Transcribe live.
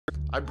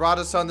I brought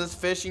us on this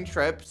fishing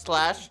trip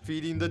slash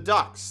feeding the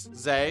ducks.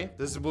 Zay,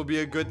 this will be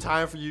a good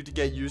time for you to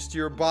get used to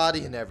your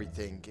body and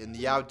everything, in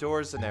the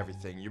outdoors and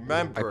everything. You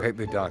remember? I pet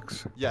the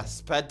ducks.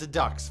 Yes, pet the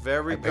ducks.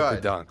 Very good. I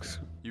pet the ducks.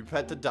 You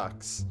pet the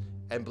ducks.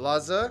 And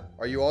Blaza,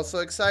 are you also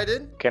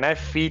excited? Can I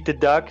feed the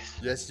ducks?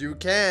 Yes, you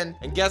can.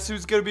 And guess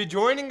who's gonna be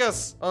joining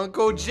us?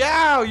 Uncle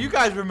Jow. You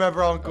guys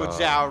remember Uncle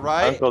Jow,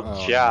 right? Uncle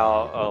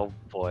Jow. Oh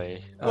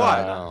boy.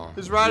 What? No.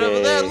 He's right over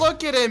there.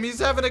 Look at him. He's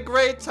having a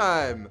great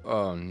time.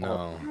 Oh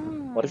no.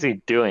 What is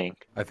he doing?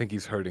 I think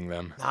he's hurting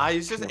them. Nah,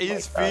 he's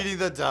feeding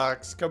the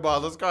ducks. Come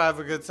on, let's go have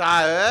a good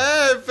time.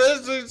 Hey,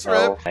 fishing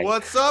trip.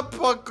 What's up,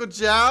 Uncle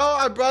Jow?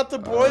 I brought the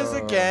boys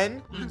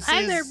again.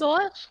 Hi there,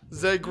 boys.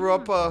 Zay grew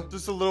up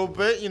just a little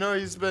bit. You know,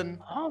 he's been...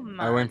 Oh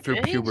my I went through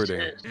Jesus.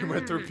 puberty. He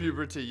went through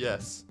puberty,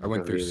 yes. I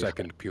went through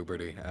second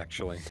puberty,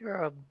 actually.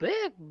 You're a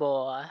big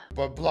boy.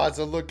 But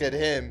Blaza, look at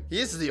him.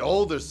 He's the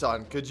older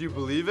son. Could you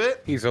believe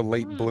it? He's a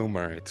late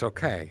bloomer. It's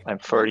okay. I'm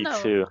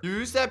 32. You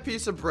use that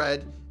piece of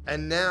bread,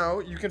 and now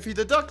you can feed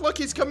the duck. Look,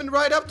 he's coming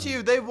right up to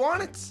you. They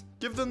want it.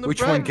 Give them the Which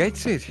bread. one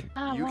gets it?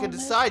 You can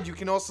decide. You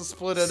can also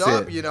split it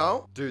up, you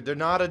know? Dude, they're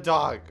not a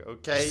dog,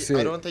 okay? Sit.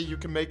 I don't think you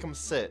can make them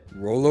sit.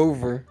 Roll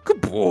over. Good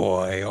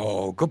boy.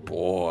 Oh, good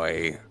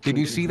boy. Did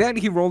you see that?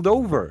 He rolled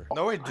over.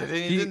 No, he didn't.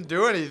 He didn't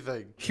do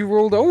anything. He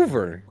rolled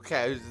over.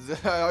 Okay,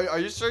 are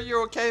you sure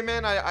you're okay,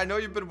 man? I know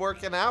you've been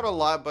working out a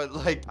lot, but,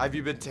 like, have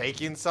you been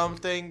taking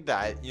something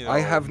that, you know... I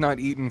have not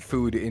eaten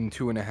food in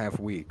 2.5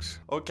 weeks.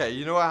 Okay,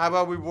 you know what? How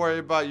about we worry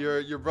about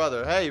your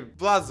brother? Hey,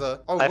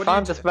 Blaza. Oh, I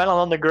found this melon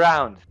on the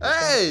ground.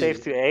 Hey!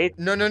 Safe to eat?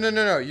 No.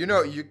 You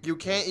know, you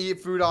can't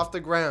eat food off the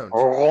ground.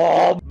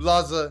 Oh.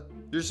 Blaza,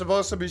 you're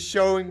supposed to be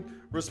showing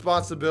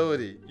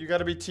responsibility. You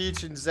gotta be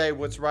teaching Zay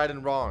what's right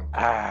and wrong.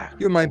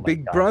 You're my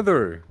big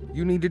brother.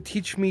 You need to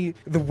teach me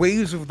the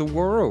ways of the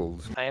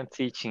world. I am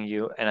teaching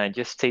you, and I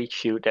just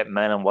teach you that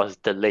melon was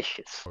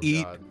delicious.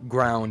 Eat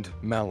ground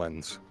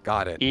melons.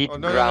 Got it. Eat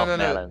No, ground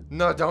melon.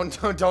 No,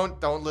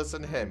 don't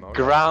listen to him. Okay?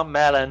 Ground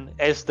melon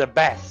is the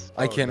best.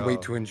 I can't no.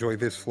 wait to enjoy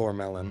this floor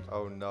melon.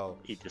 Oh no.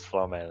 Eat this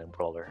floor melon,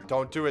 brother.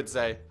 Don't do it,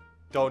 Zay.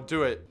 Don't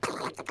do it.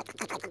 Oh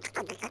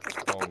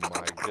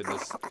my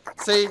goodness.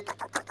 See?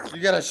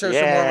 You gotta show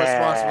some more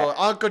responsibility.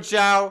 Uncle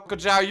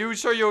Chow, you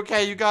sure you're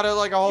okay? You got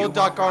like a whole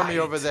duck army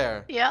over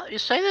there. Yeah, you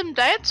see them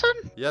dancing?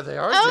 Yeah, they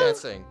are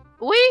dancing.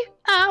 We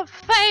are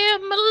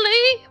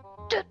family.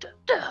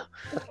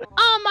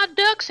 All my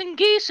ducks and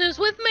geese is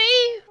with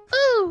me.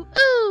 Ooh,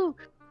 ooh.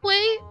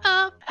 We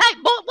are... Hey,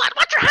 boy,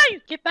 watch your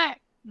hand. Get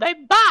back. They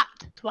bite.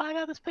 That's why I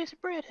got this piece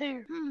of bread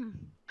here.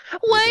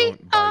 We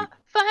are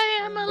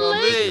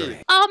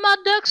family. All my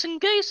ducks and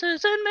geese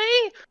is in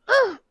me.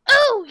 Ooh,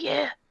 ooh,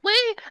 yeah.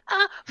 We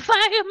are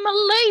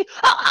family.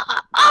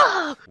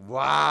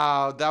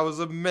 Wow, that was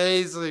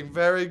amazing.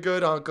 Very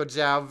good, Uncle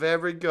Chow.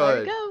 Very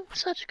good. There you go.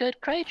 Such good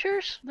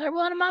creatures. They're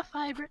one of my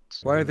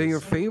favorites. Why are they your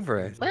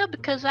favorite? Well,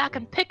 because I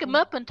can pick them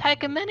up and take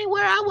them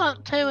anywhere I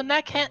want to, and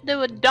I can't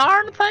do a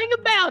darn thing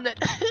about it.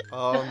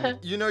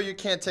 You know you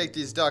can't take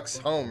these ducks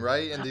home,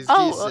 right? And these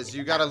Oh, geese,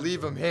 you gotta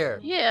leave them here.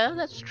 Yeah,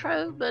 that's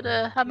true, but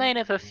I mean,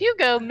 if a few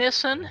go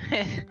missing,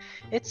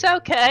 it's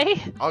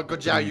okay. Uncle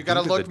Chow, you do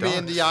gotta to the look me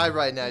in ducks? the eye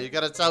right now. You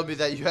gotta tell me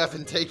that you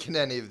haven't taken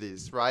any of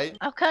these, right?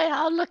 Okay,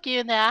 I'll look you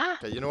in the eye.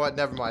 Okay, you know what?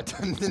 Never mind.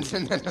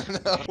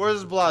 No.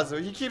 Where's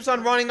Blaza? He keeps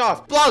on running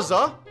off.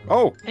 Blaza!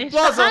 Oh, He's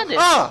Blaza! behind it.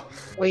 Ah!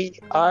 We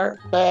are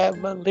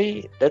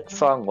family. That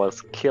song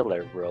was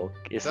killer, bro.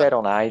 Is that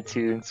on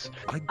iTunes?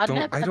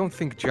 I don't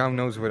think Jow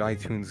knows what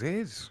iTunes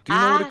is. Do you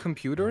know what a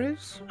computer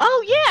is?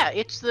 Oh yeah,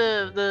 it's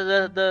the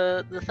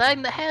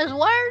thing that has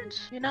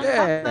words. You know. what I'm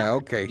talking Yeah, about?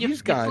 okay, You- he's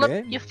you got flip-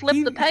 it. you flip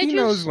the He pages?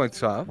 knows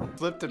what's up.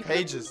 Flip the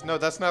pages. No,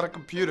 that's not a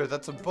computer.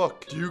 That's a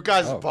book. Do you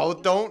guys Oh.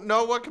 both don't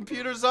know what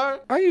computers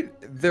are?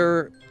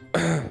 They're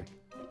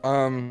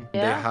they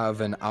Yeah?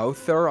 have an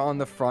author on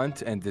the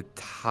front and the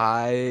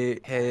title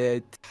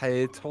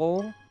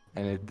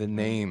and the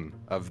name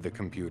of the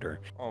computer.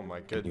 Oh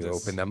my goodness. You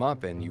open them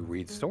up and you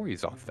read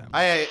stories off them.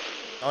 Hey,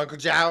 Uncle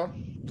Chow,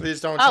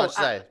 please don't Oh, touch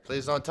Zay.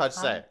 Please don't touch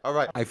Zay. All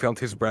right. I felt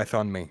his breath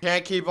on me.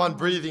 Can't keep on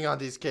breathing on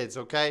these kids,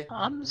 okay?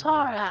 I'm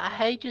sorry.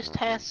 He just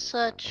has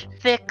such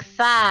thick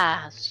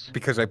thighs.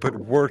 Because I put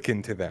work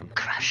into them.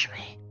 Crush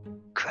me.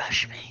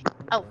 Crush me.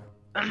 Oh,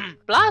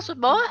 Blossom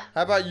boy.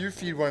 How about you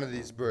feed one of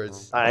these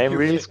birds? I am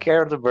really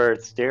scared of the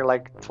birds. They're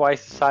like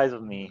twice the size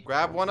of me.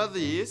 Grab one of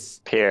these.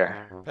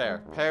 Pear.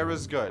 Pear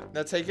is good.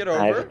 Now take it over.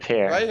 I have a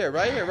pear.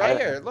 Right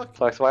here. Look.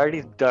 Flux, why are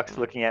these ducks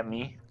looking at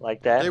me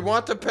like that? They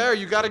want the pear.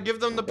 You gotta give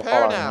them the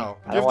pear on, now.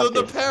 I Give want them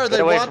the this. pear. Get They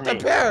away want from the me.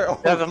 pear.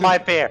 Oh, That's my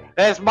pear.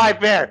 That's my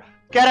pear.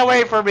 Get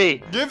away from me.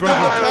 give them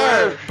the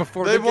pear.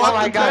 Before They the want Oh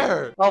my the god.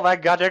 pear. Oh my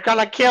god, they're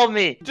gonna kill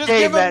me. Just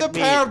Gaze give them at the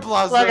me. pear,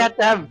 Blaza. Look at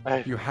them.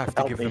 You have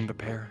to Help give me. them the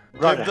pear.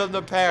 Give them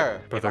the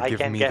pear. Brother, I give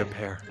can me get- the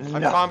pear. I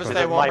promise this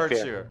they is won't my hurt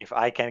pear. you. If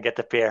I can get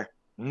the pear,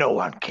 no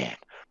one can.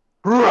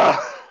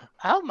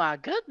 Oh my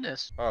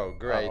goodness. Oh,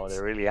 great. Oh,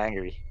 they're really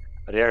angry.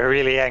 They're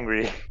really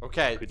angry.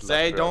 Okay, Good luck,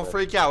 Zay, don't brother.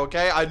 freak out,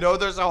 okay? I know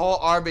there's a whole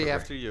army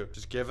after you.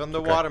 Just give them the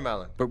Okay.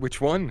 watermelon. But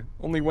which one?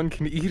 Only one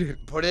can eat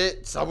it. Put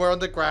it somewhere on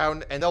the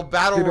ground, and they'll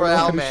battle They don't know how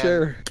royale, to man.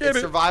 share. Get It's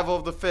it. survival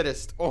of the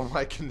fittest. Oh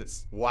my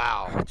goodness.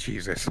 Wow. Oh,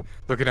 Jesus.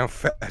 Look at how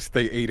fast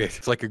they ate it.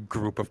 It's like a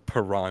group of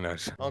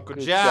piranhas. Uncle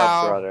Good Jow.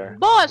 job, brother.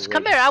 Boys,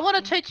 come here. I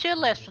want to teach you a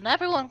lesson.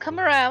 Everyone, come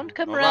around.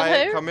 Come All around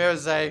right, here. come here,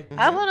 Zay.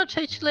 I want to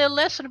teach you a little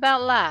lesson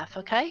about life,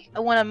 okay?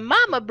 When a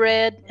mama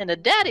bread and a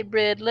daddy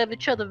bread love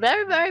each other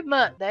very, very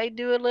much, they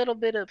do a little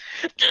bit of...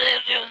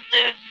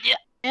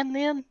 And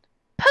then,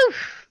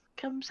 poof,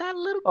 comes out a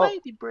little Oh.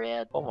 baby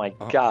bread. Oh my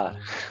god.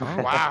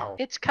 Oh. Wow.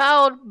 It's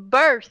called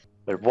birth.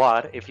 But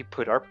what if you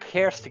put our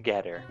pairs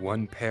together?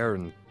 One pair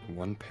and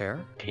one pair?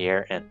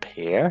 Pair and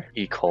pair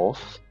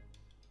equals...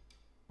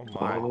 Oh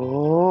my.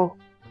 Oh!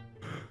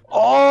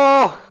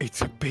 Oh!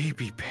 It's a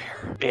baby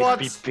bear. Baby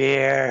What?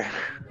 bear.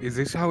 Is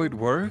this how it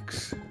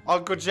works?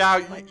 Uncle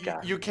Jow, my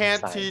God, you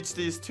can't Simon. teach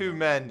these two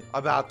men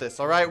about this,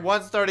 all right?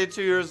 One's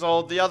 32 years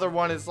old, the other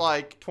one is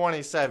like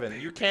 27.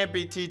 You can't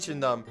be teaching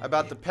them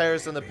about the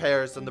pears and the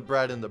pears and the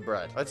bread and the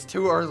bread. It's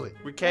too early.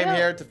 We came Yeah.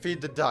 here to feed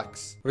the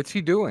ducks. What's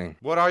he doing?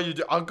 What are you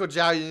doing? Uncle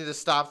Jow, you need to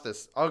stop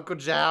this. Uncle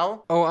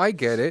Jow? Oh, I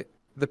get it.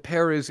 The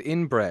pear is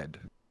inbred.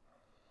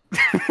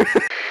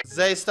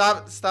 Zay,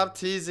 stop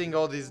teasing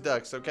all these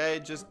ducks, okay?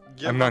 Just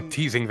give I'm them... not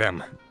teasing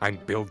them. I'm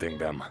building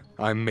them.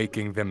 I'm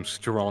making them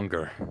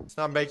stronger. It's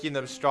not making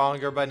them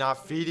stronger by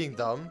not feeding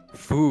them.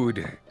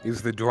 Food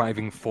is the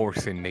driving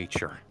force in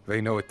nature.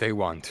 They know what they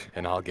want,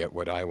 and I'll get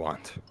what I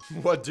want.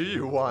 What do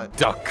you want?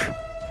 Duck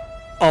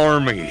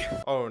army.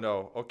 Oh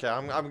no. Okay,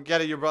 I'm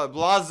getting your brother.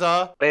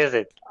 Blaza. What is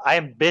it?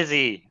 I'm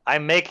busy.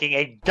 I'm making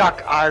a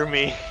duck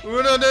army.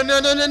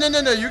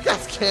 No. You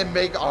guys can't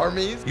make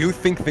armies. You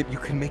think that you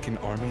can make an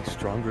army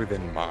stronger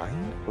than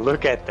mine?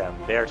 Look at them.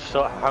 They're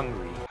so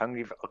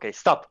hungry. Okay,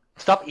 stop.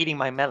 Stop eating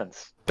my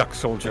melons. Duck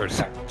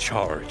soldiers,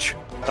 charge.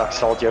 Duck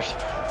soldiers.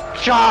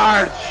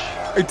 Charge!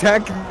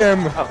 Attack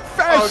them! Oh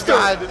Faster!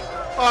 god.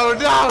 Oh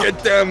no.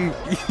 Get them!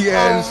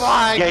 Yes! Oh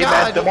my Game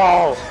at them god.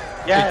 all.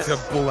 Yes.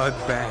 It's a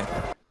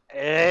bloodbath.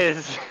 It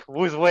is.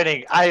 Who's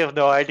winning? I have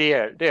no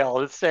idea. They're all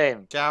the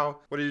same. Jow,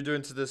 what are you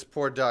doing to this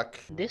poor duck?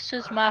 This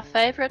is my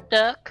favorite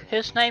duck.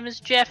 His name is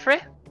Jeffrey.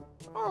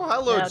 Oh,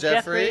 hello, Now,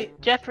 Jeffrey.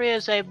 Jeffrey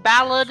is a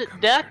ballad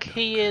duck.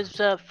 He is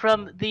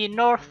from the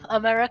North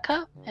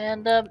America,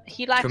 and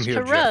he likes Come here,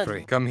 to run.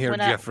 Jeffrey. Come here,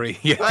 when I- Jeffrey.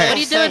 Hey, What are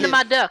you Yes. doing to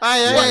my duck?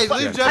 Hey, What?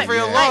 leave Jeffrey, Jeffrey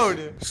yes.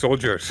 alone.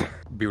 Soldiers,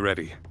 be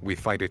ready. We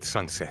fight at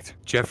sunset.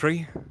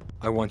 Jeffrey,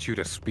 I want you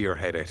to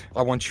spearhead it.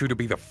 I want you to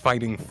be the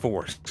fighting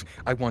force.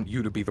 I want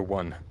you to be the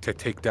one to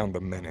take down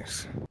the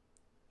menace.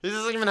 He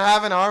doesn't even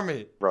have an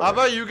army. Brother. How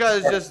about you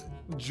guys just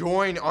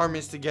join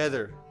armies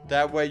together?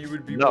 That way you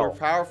would be No. more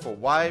powerful.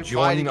 Why fight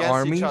Join against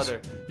armies? each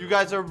other? You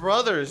guys are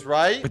brothers,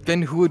 right? But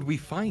then who would we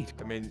fight?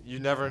 I mean, you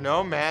never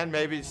know, man.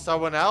 Maybe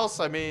someone else.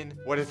 I mean,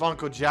 what if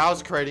Uncle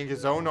Jow's creating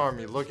his own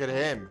army? Look at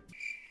him.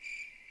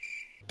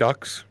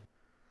 Ducks?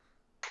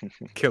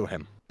 Kill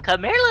him.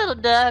 Come here, little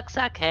ducks.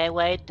 I can't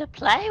wait to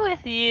play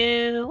with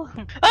you.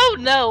 Oh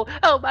no!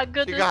 Oh my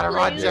goodness! You gotta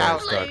run, please, Jow.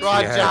 please.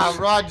 Run, Yes.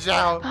 Jow. Run,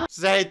 Jow.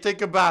 Zay,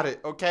 think about it,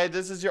 okay?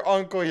 This is your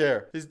uncle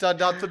here. He's done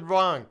nothing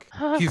wrong.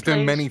 Oh, He's done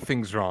please. many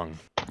things wrong.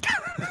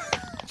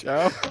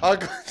 Joe?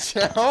 Uncle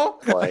Jow?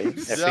 Boy, I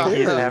think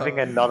he's having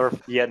another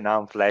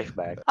Vietnam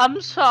flashback.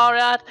 I'm sorry.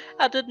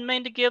 I didn't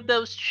mean to give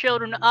those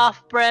children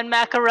off-brand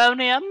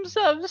macaroni. I'm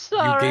so You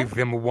sorry. gave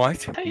them what?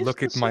 Taste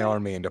Look at the my same.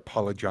 army and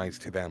apologize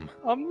to them.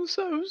 I'm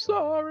so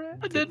sorry.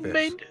 I didn't this.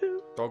 mean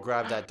to. Don't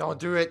grab that. Don't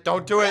do it.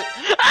 Don't do it.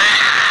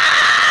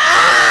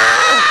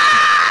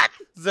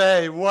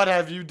 Zay, what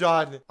have you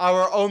done?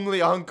 Our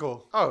only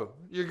uncle. Oh,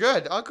 you're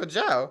good. Uncle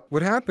Jow.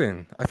 What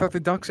happened? I thought the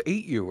ducks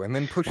ate you and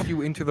then pushed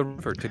you into the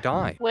river to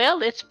die.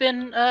 Well, it's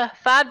been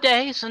 5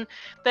 days, and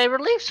they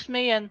released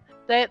me, and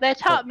they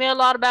taught me a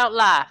lot about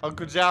life.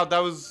 Uncle Jow, that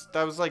was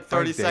like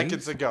 30 5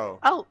 seconds days? ago.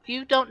 Oh,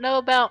 you don't know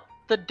about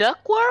the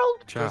duck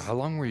world? Joe, how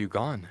long were you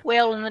gone?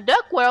 Well, in the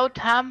duck world,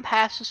 time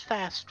passes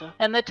faster.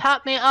 And they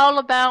taught me all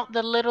about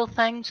the little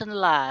things in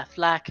life,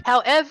 like how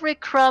every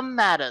crumb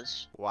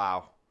matters.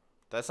 Wow.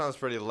 That sounds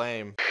pretty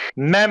lame.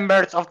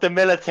 Members of the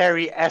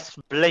military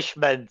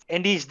establishment.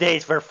 In these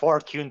days where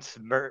fortune's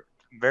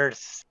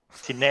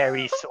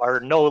mercenaries are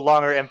no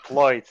longer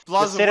employed.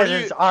 Blaza, the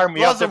citizens'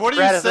 army of Blaza, the what are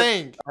you president.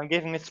 saying? I'm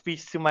giving a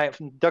speech to my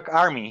duck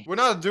army. We're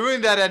not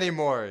doing that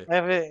anymore. I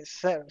have a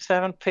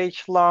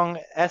 7-page long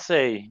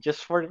essay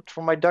just for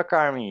my duck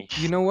army.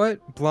 You know what,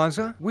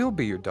 Blaza? We'll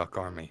be your duck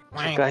army.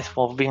 You guys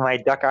will be my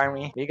duck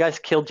army. You guys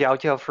kill Jiao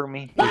Jiao for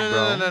me.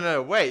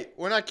 No. Wait,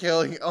 we're not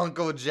killing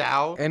Uncle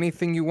Jow.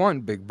 Anything you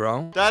want, big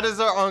bro. That is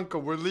our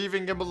uncle. We're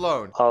leaving him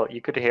alone. Oh,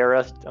 you could hear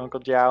us, Uncle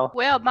Jiao?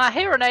 Well, my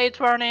hearing aids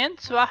weren't in,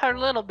 so I heard a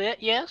little bit,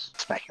 yes.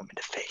 Smack him in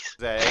the face.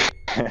 Zay,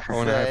 I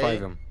want to high Say-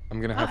 five him.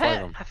 I'm gonna high Oh, five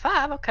hey, him. high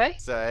five, okay.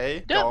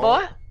 Zay, Do it,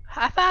 boy.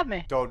 High five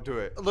me. Don't do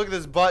it. Look at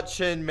this butt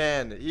chin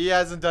man. He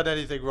hasn't done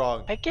anything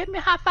wrong. Hey, give me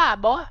a high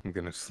five, boy. I'm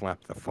gonna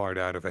slap the fart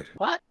out of it.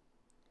 What?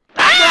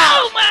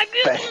 Oh my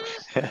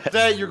goodness!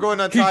 Zay, you're going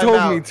on He timeout.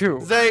 told me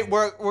to. Zay,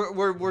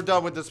 we're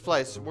done with this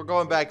place. We're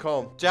going back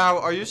home.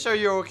 Zhao, are you sure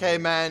you're okay,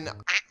 man?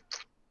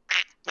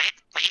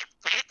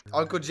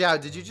 Uncle Zhao,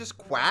 did you just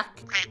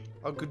quack?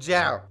 Uncle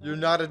Zhao, you're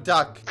not a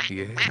duck.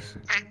 Yes.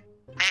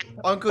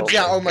 Uncle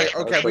Zhao, oh my,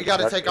 okay, Uncle we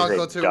gotta Zhao take is a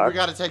Uncle too. duck? We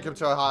gotta take him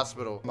to a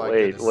hospital. My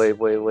Wait.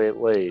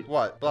 goodness.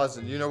 What?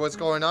 Blazen, you know what's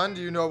going on?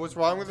 Do you know what's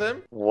wrong with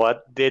him?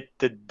 What did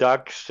the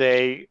duck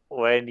say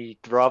when he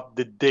dropped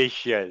the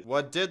dishes?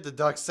 What did the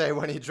duck say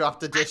when he dropped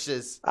the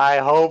dishes? I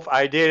hope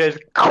I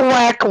didn't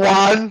quack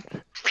one.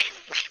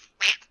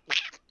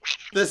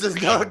 This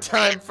is no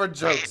time for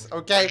jokes,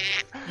 okay?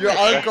 Your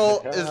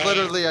uncle is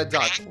literally a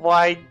duck.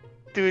 Why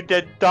do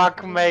the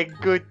duck make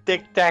good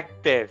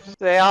detectives?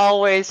 They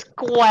always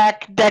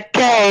quack the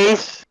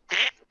case.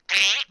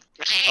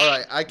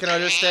 Alright, I can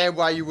understand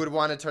why you would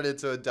want to turn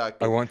into a duck.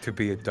 I want to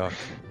be a duck,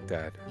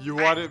 Dad. You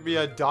want to be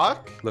a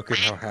duck? Look at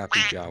how happy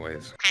Zhao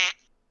is.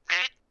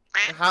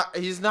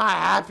 He's not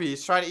happy.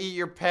 He's trying to eat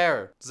your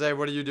pear. Zay,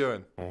 what are you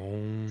doing?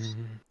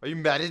 Are you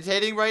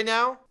meditating right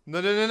now?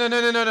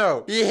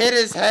 No. He hit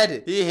his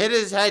head. He hit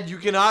his head. You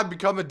cannot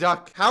become a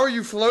duck. How are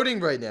you floating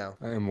right now?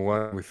 I am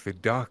one with the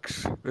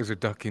ducks. There's a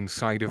duck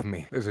inside of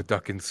me. There's a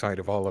duck inside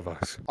of all of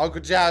us.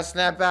 Uncle Jazz,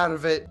 snap out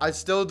of it. I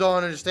still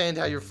don't understand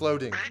how you're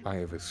floating. I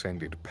have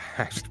ascended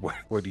past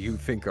what do you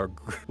think are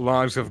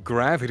laws of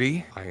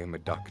gravity. I am a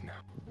duck now.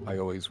 I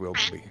always will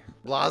be.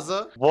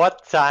 Blaza?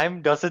 What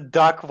time does a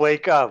duck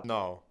wake up?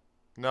 No.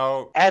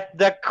 At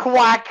the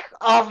quack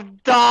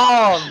of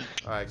dawn.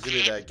 Alright, give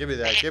me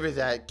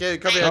that.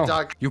 Come here, No,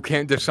 duck. you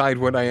can't decide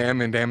what I am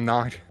and am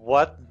not.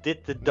 What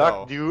did the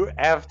duck do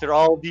after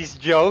all these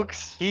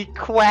jokes? He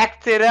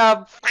quacked it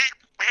up.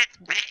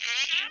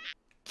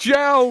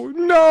 Zhao,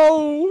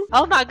 no!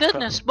 Oh my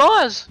goodness,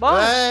 boys.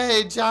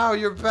 Hey, Zhao,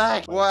 you're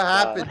back. What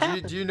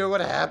happened? Do you know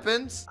what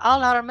happened?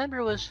 All I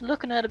remember was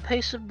looking at a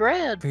piece of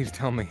bread. Please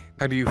tell me,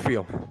 how do you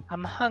feel?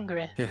 I'm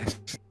hungry. Yes.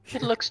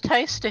 It looks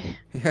tasty.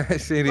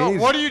 Yes, it No,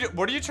 is. what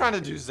are you trying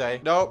to do,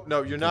 Zay? No,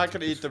 you're not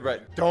gonna eat the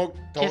bread. Don't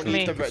Give eat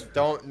me. the bread.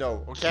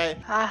 No, okay?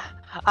 I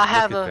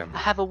have Look at them. I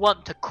have a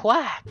want to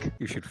quack.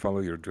 You should follow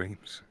your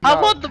dreams. I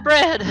No. want the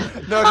bread.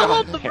 No. I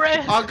want the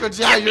bread. Uncle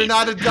Zhao, you're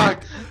not a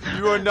duck.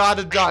 You are not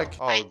a duck.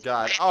 Oh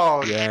God.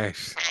 Oh.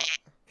 Yes.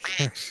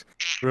 Yes.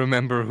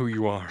 Remember who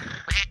you are.